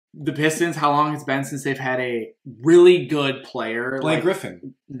the Pistons, how long it's been since they've had a really good player. Blake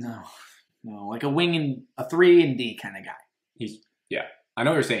Griffin. No, like a wing and a 3-and-D kind of guy. Yeah. I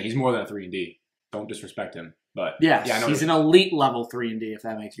know what you're saying. He's more than a 3-and-D. Don't disrespect him. But yes, yeah, I know he's an elite level 3-and-D, if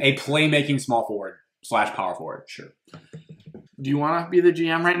that makes sense. A playmaking small forward / power forward. Sure. Do you want to be the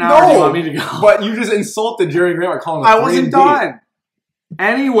GM right now? No, or do you want me to go? But you just insulted Jerry Grant by calling him a 3-and-D. I wasn't done.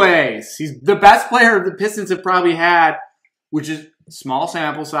 Anyways, he's the best player the Pistons have probably had, which is small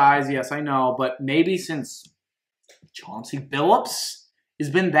sample size. Yes, I know, but maybe since Chauncey Billups has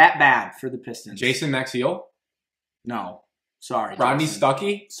been that bad for the Pistons. Jason Maxiell? No. Sorry. Rodney Jason.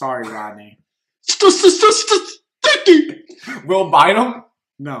 Stuckey? Sorry, Rodney. Will Bynum?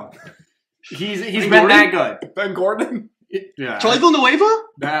 No. He's been that good. Ben Gordon? Yeah. Troy Villanueva?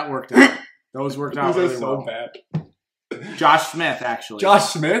 That worked out. Those worked out Those are really so well. bad. Josh Smith, actually.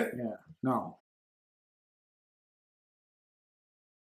 Josh Smith? Yeah. No.